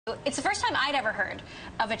It's the first time I'd ever heard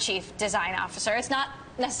of a chief design officer. It's not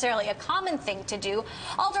necessarily a common thing to do.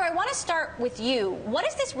 Alder, I want to start with you. What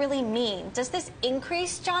does this really mean? Does this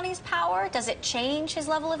increase Jony's power? Does it change his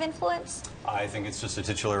level of influence? I think it's just a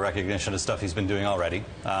titular recognition of stuff he's been doing already.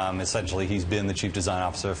 Essentially, he's been the chief design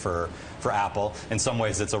officer for Apple. In some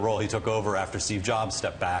ways, it's a role he took over after Steve Jobs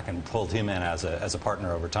stepped back and pulled him in as a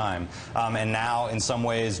partner over time. And now, in some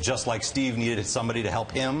ways, just like Steve needed somebody to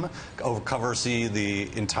help him oversee the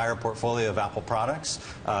entire portfolio of Apple products,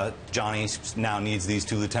 Jony now needs these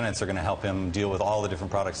two lieutenants who are going to help him deal with all the different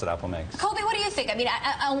products that Apple makes. Cobie, what do you think? I mean,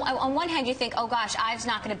 on one hand, you think, oh gosh, Ive's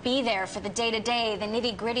not going to be there for the day-to-day, the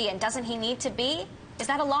nitty-gritty, and doesn't he need to be? Is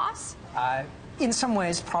that a loss? In some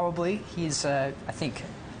ways, probably. He's, I think,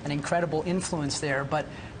 an incredible influence there, but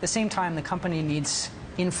at the same time, the company needs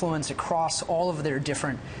influence across all of their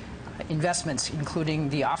different investments, including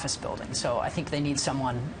the office building. So I think they need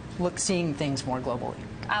someone seeing things more globally.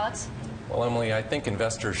 Alex? Well, Emily, I think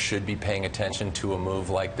investors should be paying attention to a move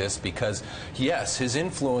like this because, yes, his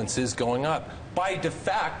influence is going up. By the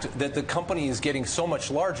fact that the company is getting so much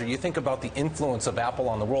larger, you think about the influence of Apple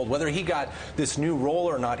on the world. Whether he got this new role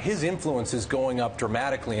or not, his influence is going up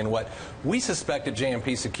dramatically. And what we suspect at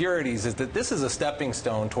JMP Securities is that this is a stepping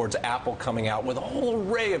stone towards Apple coming out with a whole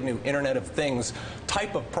array of new Internet of Things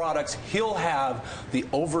type of products. He'll have the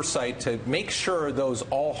oversight to make sure those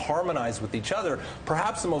all harmonize with each other.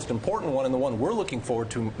 Perhaps the most important one and the one we're looking forward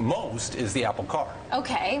to most is the Apple Car.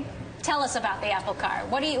 Okay. Tell us about the Apple Car.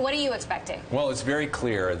 What are you expecting? Well, it's very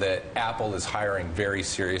clear that Apple is hiring very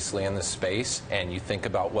seriously in this space, and you think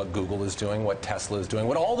about what Google is doing, what Tesla is doing,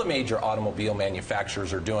 what all the major automobile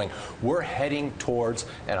manufacturers are doing. We're heading towards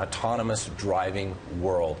an autonomous driving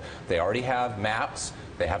world. They already have Maps,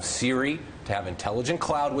 they have Siri, to have intelligent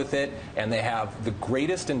cloud with it, and they have the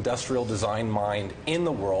greatest industrial design mind in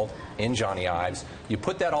the world in Jony Ives. You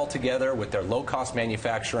put that all together with their low-cost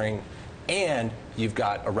manufacturing, and you've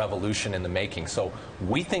got a revolution in the making. So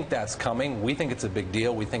we think that's coming. We think it's a big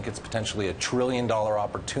deal. We think it's potentially a $1 trillion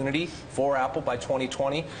opportunity for Apple by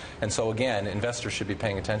 2020. And so, again, investors should be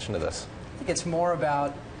paying attention to this. I think it's more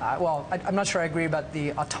about, well, I'm not sure I agree about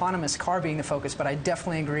the autonomous car being the focus, but I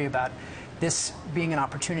definitely agree about this being an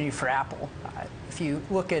opportunity for Apple. If you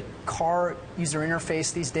look at car user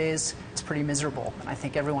interface these days, it's pretty miserable. And I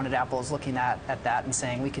think everyone at Apple is looking at that and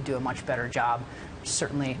saying we could do a much better job.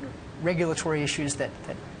 Certainly regulatory issues that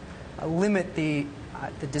limit the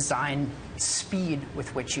design speed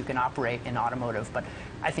with which you can operate in automotive. But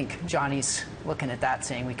I think Jony's looking at that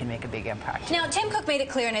saying we can make a big impact. Now, Tim Cook made it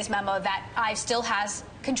clear in his memo that Ive still has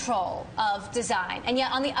control of design. And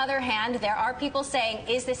yet, on the other hand, there are people saying,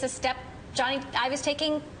 is this a step Jony Ive is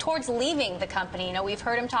taking towards leaving the company? You know, we've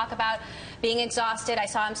heard him talk about being exhausted. I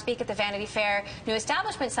saw him speak at the Vanity Fair New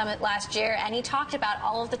Establishment Summit last year, and he talked about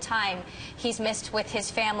all of the time he's missed with his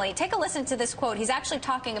family. Take a listen to this quote. He's actually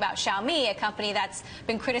talking about Xiaomi, a company that's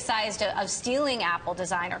been criticized of stealing Apple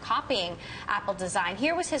design or copying Apple design.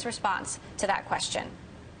 Here was his response to that question.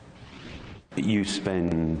 You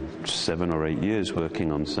spend 7 or 8 years working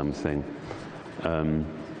on something, and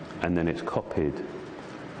then it's copied.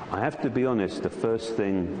 I have to be honest, the first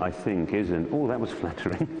thing I think isn't, oh, that was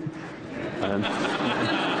flattering.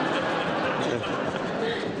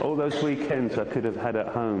 All those weekends I could have had at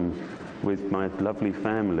home with my lovely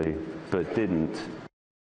family, but didn't.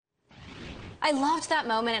 I loved that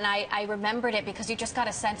moment, and I remembered it because you just got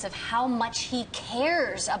a sense of how much he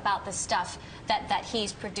cares about the stuff that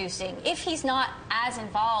he's producing. If he's not as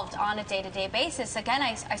involved on a day-to-day basis, again,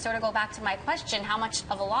 I sort of go back to my question, how much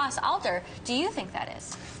of a loss, Alder, do you think that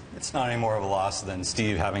is? It's not any more of a loss than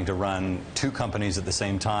Steve having to run 2 companies at the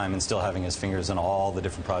same time and still having his fingers in all the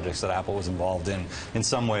different projects that Apple was involved in. In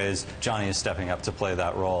some ways, Jony is stepping up to play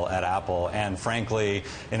that role at Apple. And frankly,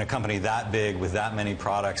 in a company that big with that many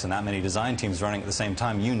products and that many design teams running at the same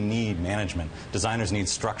time, you need management. Designers need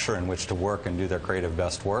structure in which to work and do their creative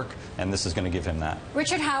best work, and this is going to give him that.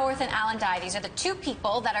 Richard Howarth and Alan Dye, these are the 2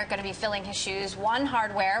 people that are going to be filling his shoes. One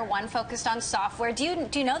hardware, one focused on software. Do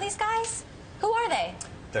you know these guys? Who are they?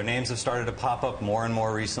 Their names have started to pop up more and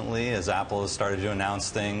more recently as Apple has started to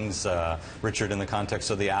announce things. Richard in the context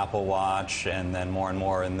of the Apple Watch, and then more and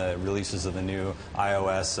more in the releases of the new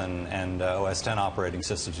iOS and OS X operating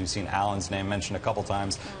systems. You've seen Alan's name mentioned a couple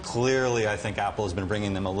times. Clearly, I think Apple has been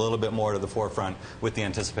bringing them a little bit more to the forefront with the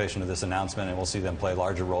anticipation of this announcement, and we'll see them play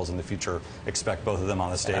larger roles in the future. Expect both of them on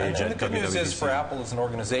the stage. And the good news is for Apple as an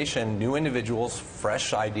organization, new individuals,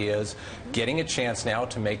 fresh ideas, getting a chance now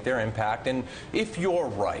to make their impact. And if you're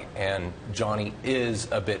right, and Jony is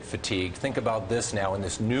a bit fatigued. Think about this now in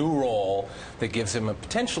this new role that gives him a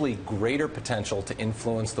potentially greater potential to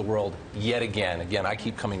influence the world yet again. Again, I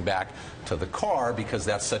keep coming back to the car because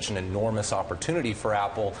that's such an enormous opportunity for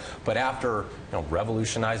Apple. But after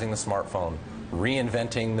revolutionizing the smartphone,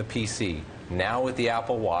 reinventing the PC, now with the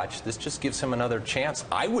Apple Watch, this just gives him another chance,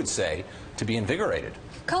 I would say, to be invigorated.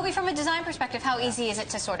 Cobie, from a design perspective, how easy is it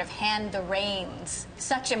to sort of hand the reins,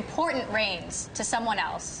 such important reins, to someone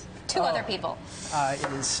else, to other people?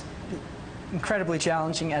 It is incredibly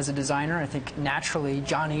challenging as a designer. I think naturally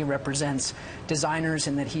Jony represents designers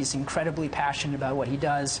in that he's incredibly passionate about what he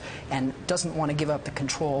does and doesn't want to give up the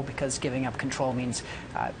control, because giving up control means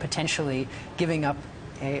potentially giving up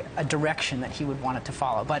a direction that he would want it to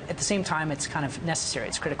follow. But at the same time, it's kind of necessary.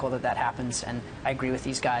 It's critical that that happens, and I agree with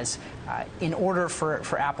these guys. In order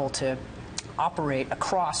for Apple to operate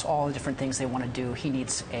across all the different things they want to do, he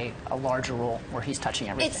needs a larger role where he's touching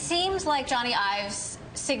everything. It seems like Jony Ive's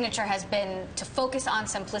signature has been to focus on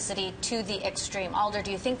simplicity to the extreme. Alder,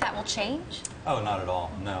 do you think that will change? Oh, not at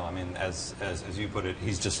all. No, I mean, as you put it,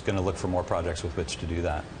 he's just going to look for more projects with which to do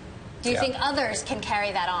that. Do you think others can carry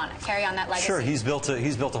on that legacy? Sure, he's built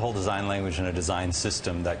a whole design language and a design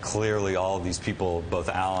system that clearly all of these people, both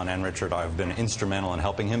Alan and Richard, have been instrumental in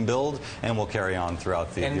helping him build, and will carry on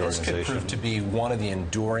throughout the organization. And this could prove to be one of the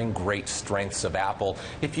enduring great strengths of Apple.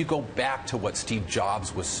 If you go back to what Steve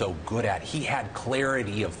Jobs was so good at, he had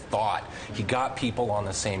clarity of thought. He got people on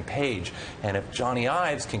the same page. And if Jony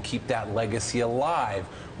Ives can keep that legacy alive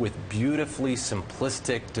with beautifully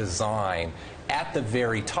simplistic design at the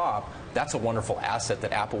very top, that's a wonderful asset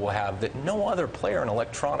that Apple will have that no other player in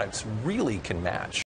electronics really can match.